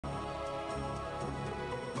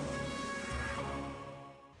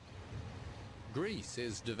Greece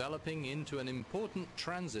is developing into an important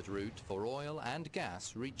transit route for oil and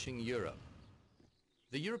gas reaching Europe.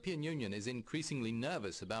 The European Union is increasingly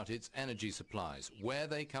nervous about its energy supplies, where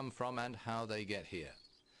they come from and how they get here.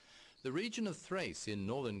 The region of Thrace in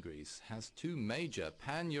northern Greece has two major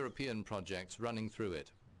pan-European projects running through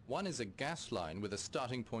it. One is a gas line with a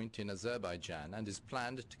starting point in Azerbaijan and is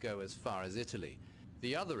planned to go as far as Italy.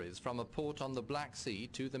 The other is from a port on the Black Sea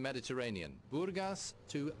to the Mediterranean, Burgas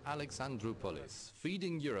to Alexandroupolis,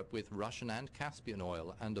 feeding Europe with Russian and Caspian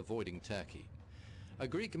oil and avoiding Turkey. A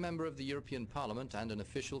Greek member of the European Parliament and an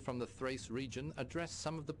official from the Thrace region addressed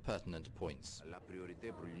some of the pertinent points.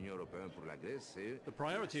 The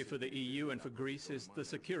priority for the EU and for Greece is the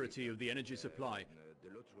security of the energy supply.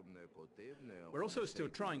 We're also still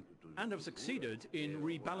trying and have succeeded in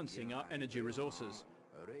rebalancing our energy resources.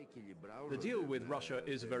 The deal with Russia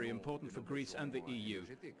is very important for Greece and the EU.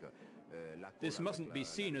 This mustn't be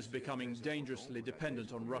seen as becoming dangerously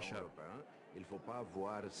dependent on Russia. Il ne faut pas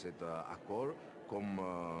voir cet accord comme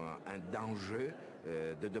un danger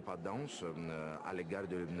de dépendance à l'égard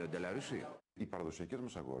de la Russie.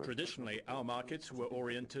 Traditionally, our markets were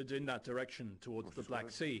oriented in that direction, towards the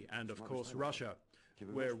Black Sea and, of course, Russia.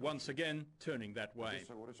 We're once again turning that way.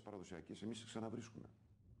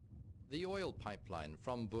 The oil pipeline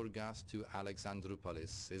from Burgas to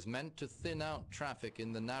Alexandroupolis is meant to thin out traffic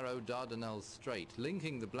in the narrow Dardanelles Strait,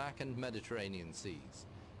 linking the Black and Mediterranean seas.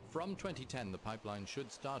 From 2010, the pipeline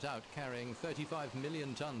should start out carrying 35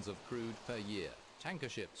 million tons of crude per year. Tanker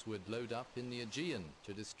ships would load up in the Aegean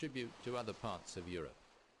to distribute to other parts of Europe.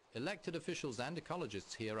 Elected officials and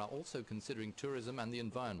ecologists here are also considering tourism and the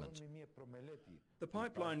environment. The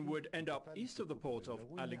pipeline would end up east of the port of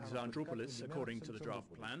Alexandroupolis, according to the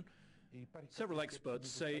draft plan. Several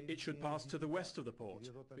experts say it should pass to the west of the port,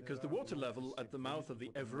 because the water level at the mouth of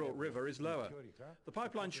the Evro River is lower. The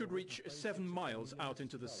pipeline should reach 7 miles out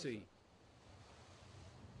into the sea.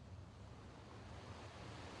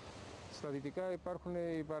 To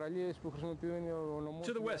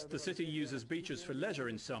the west, the city uses beaches for leisure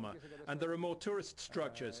in summer, and there are more tourist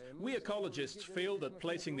structures. We ecologists feel that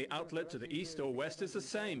placing the outlet to the east or west is the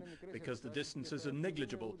same, because the distances are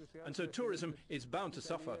negligible, and so tourism is bound to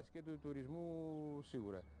suffer.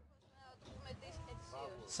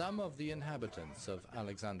 Some of the inhabitants of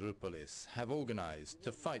Alexandroupolis have organized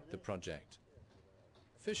to fight the project.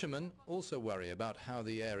 Fishermen also worry about how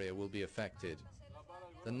the area will be affected.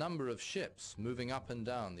 The number of ships moving up and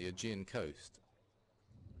down the Aegean coast.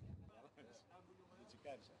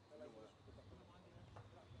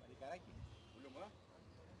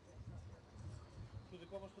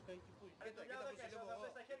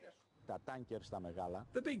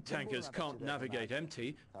 The big tankers can't navigate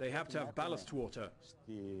empty. They have to have ballast water.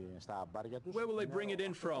 Where will they bring it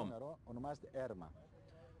in from?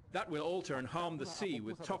 That will alter and harm the sea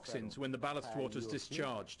with toxins when the ballast water is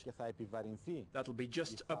discharged. That'll be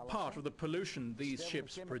just a part of the pollution these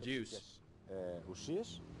ships produce.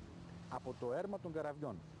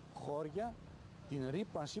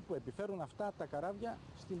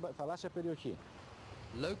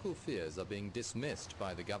 Local fears are being dismissed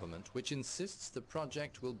by the government, which insists the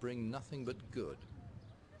project will bring nothing but good.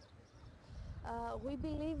 We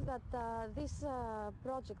believe that this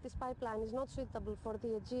project, this pipeline, is not suitable for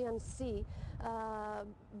the Aegean Sea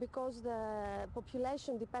because the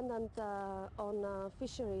population dependent on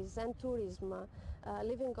fisheries and tourism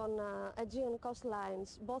living on Aegean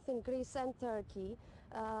coastlines, both in Greece and Turkey,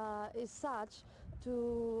 is such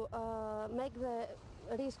to make the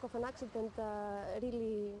risk of an accident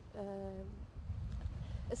really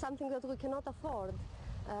something that we cannot afford,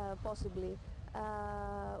 possibly.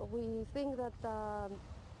 We think that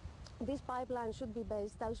this pipeline should be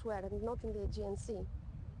based elsewhere and not in the Aegean Sea.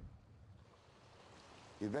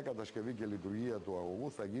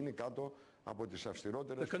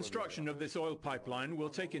 The construction of this oil pipeline will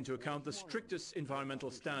take into account the strictest environmental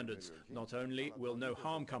standards. Not only will no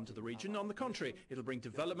harm come to the region, on the contrary, it'll bring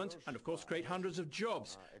development and of course create hundreds of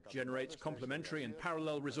jobs, generate complementary and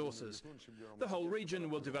parallel resources. The whole region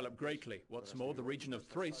will develop greatly. What's more, the region of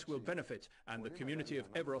Thrace will benefit, and the community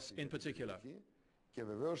of Evros in particular. Και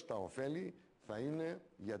βεβαίως τα ωφέλη θα είναι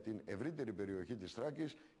για την ευρύτερη περιοχή της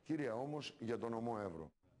Θράκης, κύρια όμως για τον ομό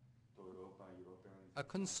Εύρο. A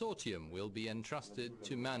consortium will be entrusted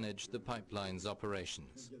to manage the pipeline's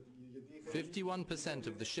operations. 51%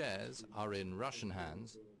 of the shares are in Russian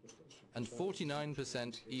hands and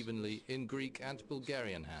 49% evenly in Greek and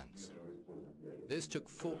Bulgarian hands. This took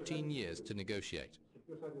 14 years to negotiate.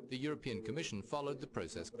 The European Commission followed the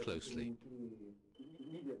process closely.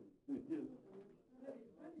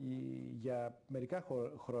 Για μερικά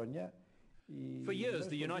χρόνια For years,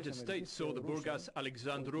 the United States saw the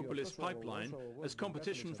Burgas-Alexandroupolis pipeline as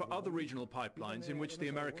competition for other regional pipelines in which the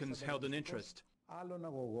Americans held an interest.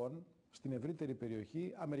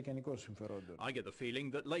 I get the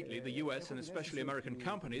feeling that lately the US and especially American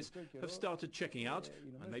companies have started checking out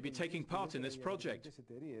and maybe taking part in this project.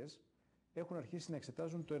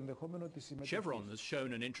 Chevron has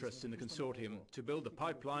shown an interest in the consortium to build the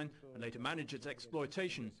pipeline and later manage its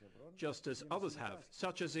exploitation, just as others have,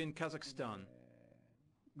 such as in Kazakhstan.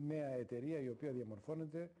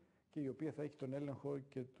 Και η οποία θα έχει τον έλεγχο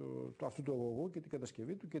και αυτού του αγωγού και την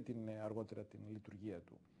κατασκευή του και την αργότερα την λειτουργία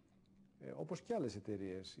του. Όπως και άλλες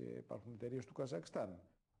εταιρείες, υπάρχουν εταιρείες του Καζακστάν.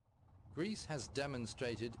 Greece has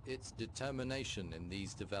demonstrated its determination in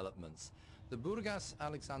these developments. The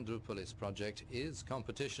Burgas-Alexandroupolis project is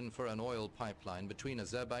competition for an oil pipeline between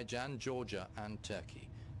Azerbaijan, Georgia and Turkey.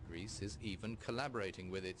 Greece is even collaborating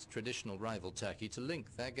with its traditional rival Turkey to link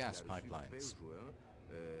their gas pipelines.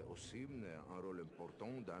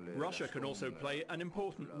 Russia can also play an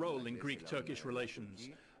important role in Greek-Turkish relations.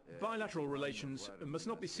 Bilateral relations must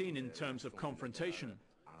not be seen in terms of confrontation.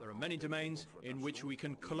 There are many domains in which we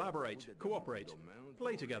can collaborate, cooperate,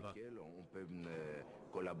 play together.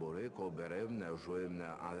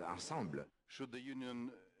 Should the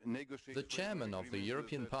Union negotiate... The chairman of the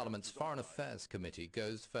European Parliament's Foreign Affairs Committee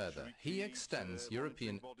goes further. He extends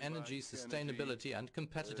European energy sustainability and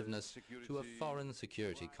competitiveness to a foreign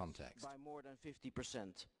security context. By more than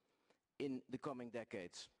 50% in the coming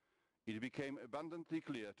decades. It became abundantly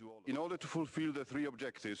clear to all. In order to fulfill the three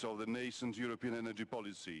objectives of the nascent European energy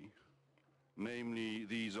policy, namely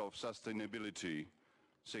these of sustainability,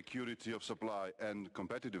 security of supply and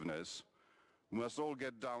competitiveness, we must all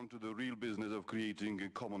get down to the real business of creating a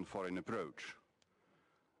common foreign approach.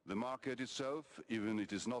 The market itself, even if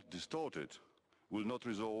it is not distorted, will not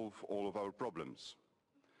resolve all of our problems.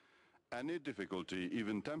 Any difficulty,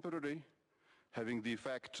 even temporary, having the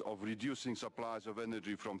effect of reducing supplies of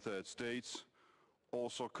energy from third states,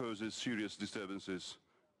 also causes serious disturbances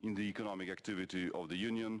in the economic activity of the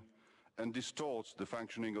Union and distorts the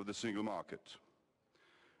functioning of the single market.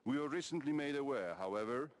 We were recently made aware,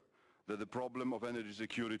 however, that the problem of energy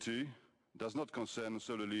security does not concern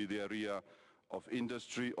solely the area of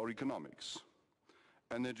industry or economics.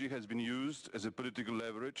 Energy has been used as a political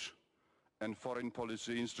leverage and foreign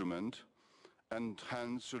policy instrument, and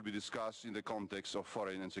hence should be discussed in the context of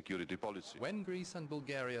foreign and security policy. When Greece and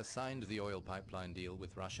Bulgaria signed the oil pipeline deal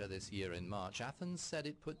with Russia this year in March, Athens said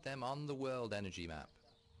it put them on the world energy map.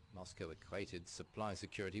 Moscow equated supply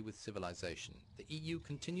security with civilization. The EU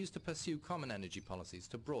continues to pursue common energy policies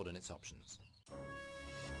to broaden its options.